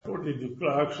According to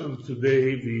Clarkson,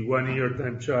 today the one-year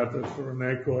time charter for an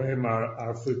Echo M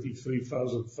are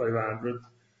 $33,500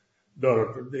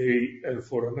 per day, and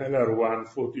for an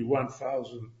LR1,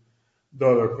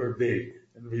 $41,000 per day.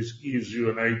 And this gives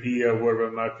you an idea where the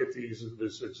market is at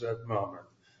this exact moment.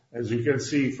 As you can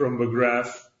see from the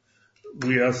graph,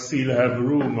 we still have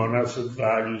room on asset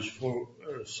values for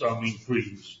some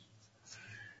increase.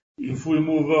 If we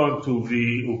move on to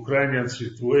the Ukrainian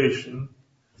situation,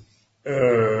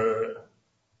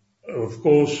 of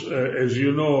course, as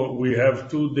you know, we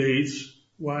have two dates,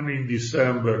 one in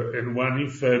December and one in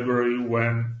February,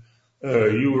 when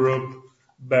Europe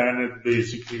banned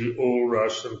basically all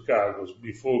Russian cargoes,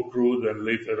 before crude and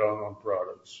later on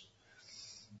products.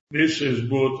 This is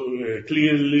both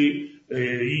clearly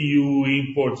EU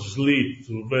imports slipped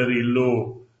to very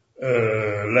low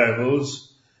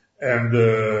levels, and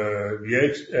the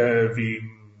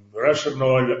Russian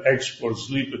oil exports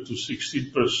slipped to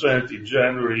 16% in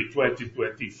January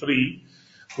 2023,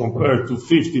 compared to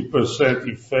 50%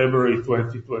 in February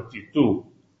 2022.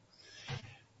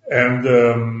 And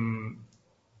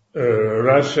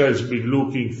Russia has been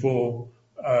looking for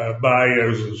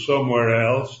buyers somewhere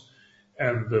else,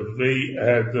 and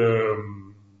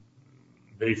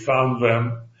they found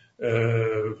them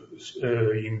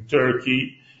in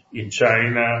Turkey, in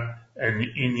China, and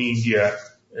in India,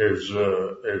 as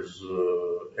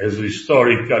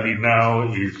historically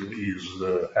now is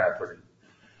happening.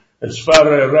 As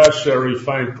far as Russia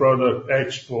refined product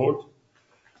export,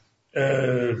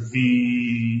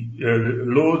 the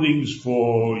loadings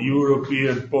for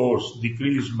European ports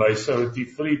decreased by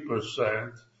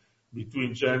 73%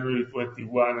 between January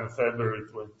 21 and February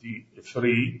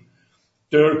 23.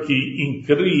 Turkey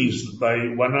increased by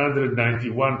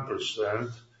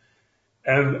 191%,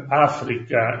 and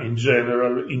Africa in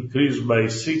general increased by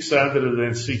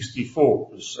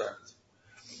 664%.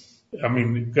 I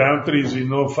mean, countries in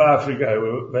North Africa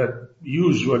that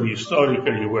usually,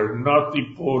 historically, were not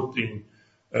importing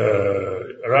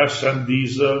Russian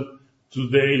diesel,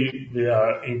 today they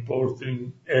are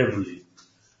importing heavily,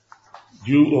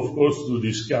 due, of course, to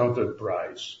discounted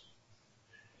price.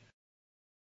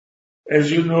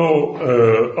 As you know,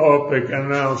 OPEC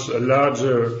announced a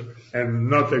larger and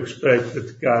not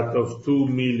expected cut of 2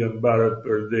 million barrels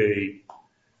per day.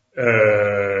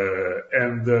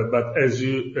 But as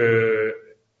you,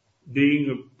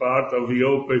 being part of the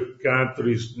OPEC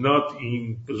countries not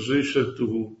in position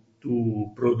to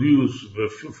produce the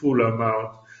full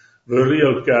amount, the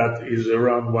real cut is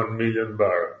around 1 million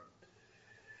barrels.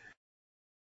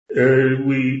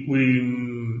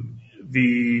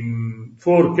 The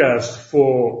forecast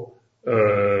for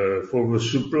the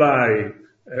supply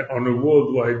on a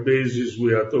worldwide basis,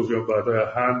 we are talking about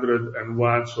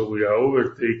 101, so we are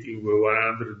overtaking the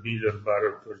 100 million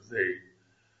barrels per day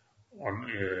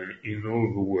in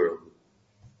all the world.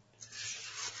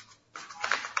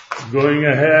 Going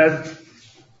ahead,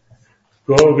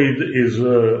 COVID is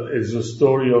a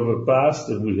story of the past,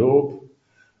 and we hope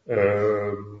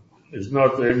is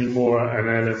not anymore an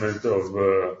element of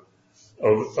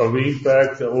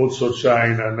impact. Also,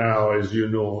 China now, as you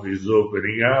know, is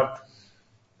opening up,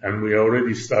 and we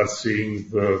already start seeing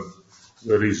the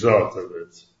result of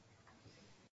it.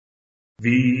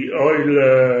 The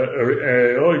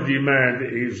oil demand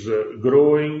is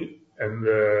growing, and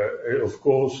of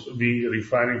course the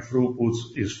refining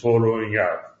throughputs is following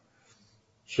up.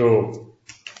 So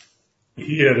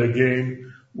here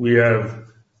again we have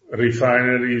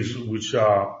refineries which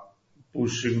are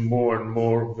pushing more and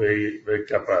more their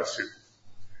capacity.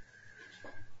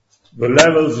 The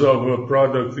levels of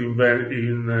product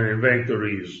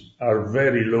inventories are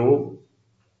very low,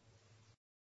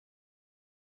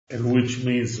 and which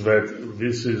means that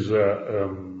this is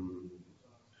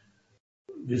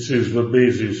the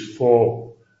basis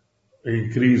for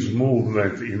increased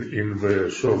movement in the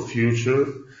short future.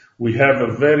 We have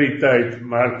a very tight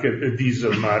market, a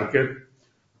diesel market,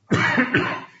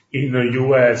 in the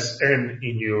US and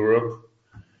in Europe.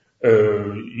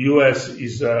 US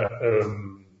is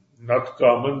not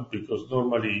common, because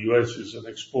normally US is an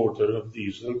exporter of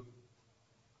diesel.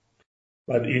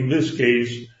 But in this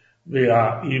case, they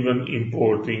are even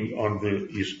importing on the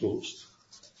East Coast.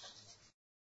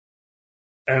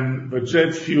 And the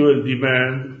jet fuel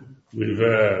demand, with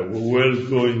the world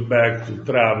going back to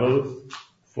travel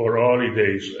for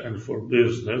holidays and for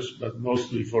business, but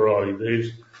mostly for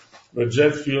holidays, the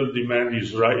jet fuel demand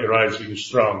is rising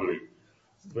strongly.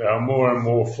 There are more and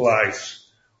more flights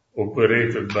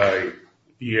operated by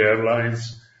the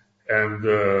airlines, and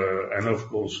of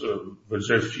course the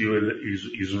jet fuel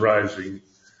is rising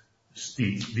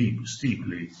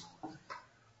steeply.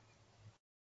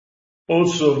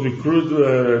 Also, the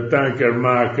crude tanker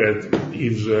market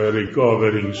is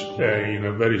recovering in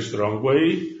a very strong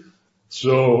way.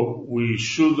 So we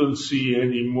shouldn't see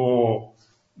any more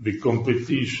the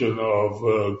competition of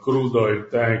crude oil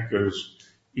tankers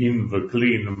in the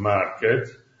clean market,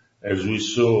 as we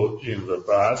saw in the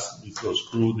past, because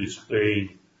crude is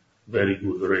paying very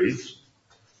good rates.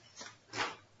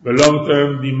 The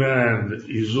long-term demand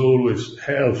is always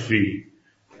healthy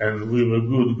and with a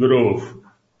good growth,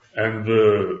 and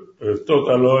the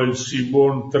total oil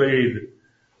seaborne trade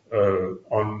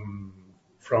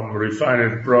from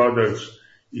refined products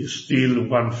is still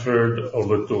 1/3 of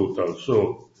the total,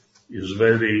 so is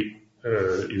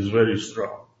very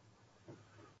strong.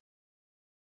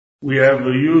 We have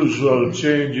the usual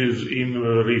changes in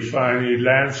the refinery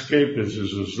landscape. This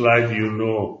is a slide you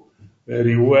know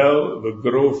very well. The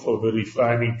growth of the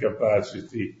refining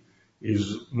capacity is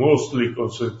mostly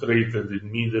concentrated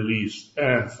in Middle East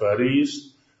and Far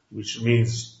East, which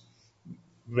means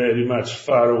very much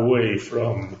far away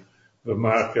from the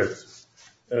market,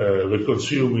 the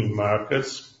consuming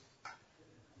markets.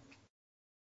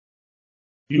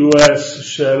 U.S.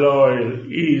 shale oil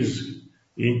is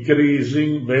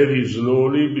increasing very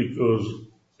slowly because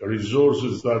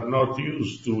resources are not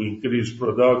used to increase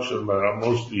production, but are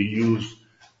mostly used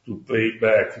to pay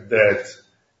back debt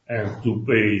and to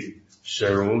pay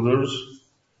shareholders.